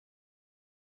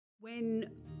When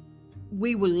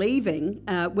we were leaving,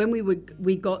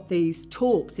 we got these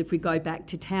talks, if we go back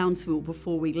to Townsville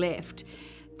before we left,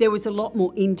 there was a lot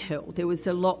more intel. There was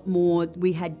a lot more,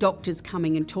 we had doctors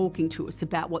coming and talking to us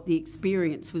about what the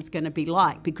experience was going to be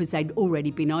like, because they'd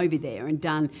already been over there and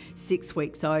done 6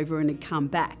 weeks over and had come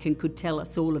back and could tell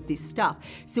us all of this stuff.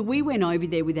 So we went over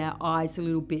there with our eyes a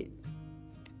little bit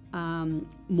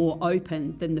more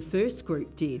open than the first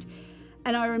group did.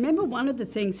 And I remember one of the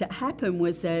things that happened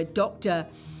was a doctor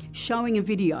showing a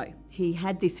video. He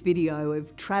had this video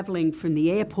of travelling from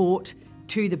the airport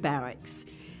to the barracks,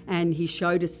 and he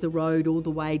showed us the road all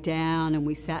the way down, and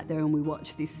we sat there and we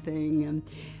watched this thing,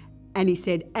 and he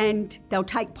said, and they'll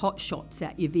take pot shots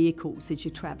at your vehicles as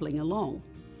you're travelling along.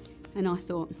 And I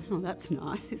thought, oh, that's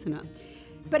nice, isn't it?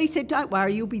 But he said, don't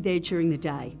worry, you'll be there during the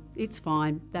day. It's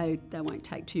fine, they won't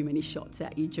take too many shots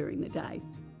at you during the day.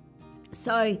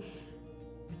 So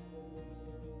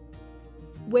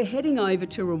we're heading over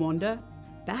to Rwanda,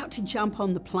 about to jump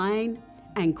on the plane,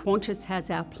 and Qantas has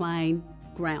our plane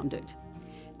grounded.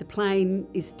 The plane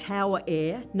is Tower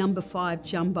Air, number 5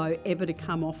 jumbo ever to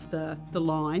come off the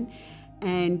line,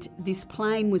 and this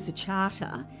plane was a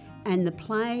charter, and the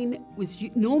plane was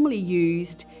normally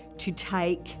used to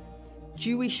take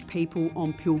Jewish people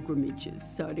on pilgrimages,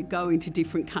 so to go into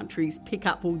different countries, pick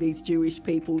up all these Jewish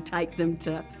people, take them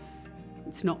to,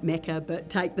 it's not Mecca, but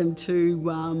take them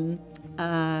to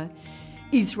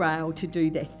Israel to do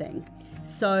their thing.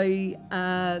 So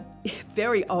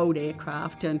very old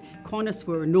aircraft, and Qantas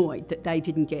were annoyed that they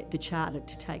didn't get the charter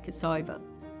to take us over.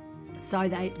 So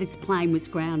this plane was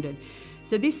grounded.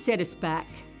 So this set us back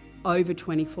over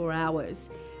 24 hours,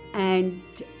 and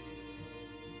it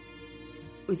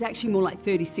was actually more like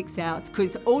 36 hours,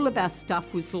 because all of our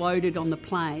stuff was loaded on the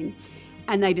plane,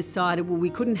 and they decided, well,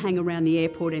 we couldn't hang around the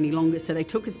airport any longer, so they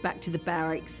took us back to the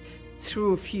barracks,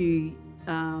 threw a few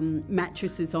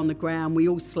mattresses on the ground. We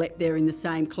all slept there in the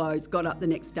same clothes, got up the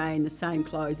next day in the same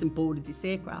clothes and boarded this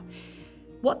aircraft.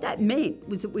 What that meant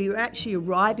was that we were actually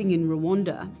arriving in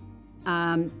Rwanda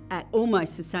at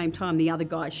almost the same time the other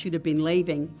guys should have been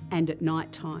leaving, and at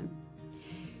night time.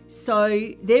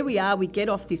 So there we are, we get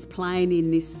off this plane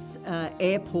in this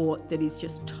airport that is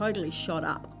just totally shot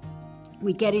up.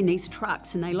 We get in these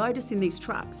trucks, and they load us in these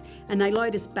trucks, and they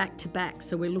load us back to back,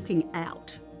 so we're looking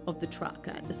out of the truck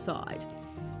at the side.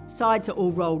 Sides are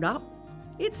all rolled up.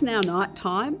 It's now night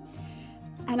time,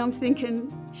 and I'm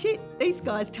thinking, shit, these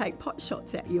guys take pot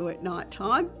shots at you at night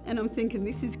time, and I'm thinking,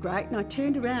 this is great. And I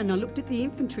turned around and I looked at the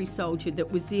infantry soldier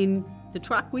that was in the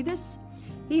truck with us.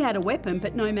 He had a weapon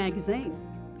but no magazine.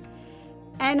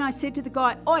 And I said to the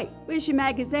guy, oi, where's your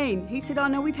magazine? He said, oh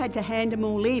no, we've had to hand them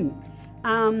all in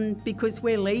because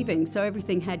we're leaving, so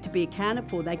everything had to be accounted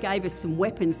for. They gave us some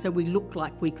weapons so we looked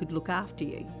like we could look after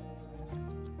you.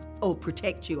 Or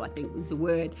protect you, I think was the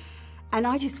word. And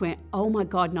I just went, oh my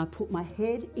God, and I put my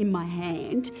head in my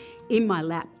hand, in my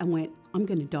lap, and went, I'm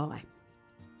gonna die.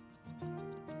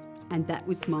 And that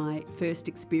was my first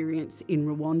experience in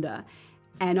Rwanda.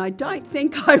 And I don't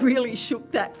think I really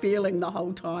shook that feeling the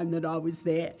whole time that I was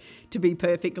there, to be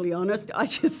perfectly honest. I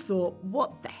just thought,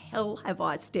 what the hell have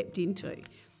I stepped into?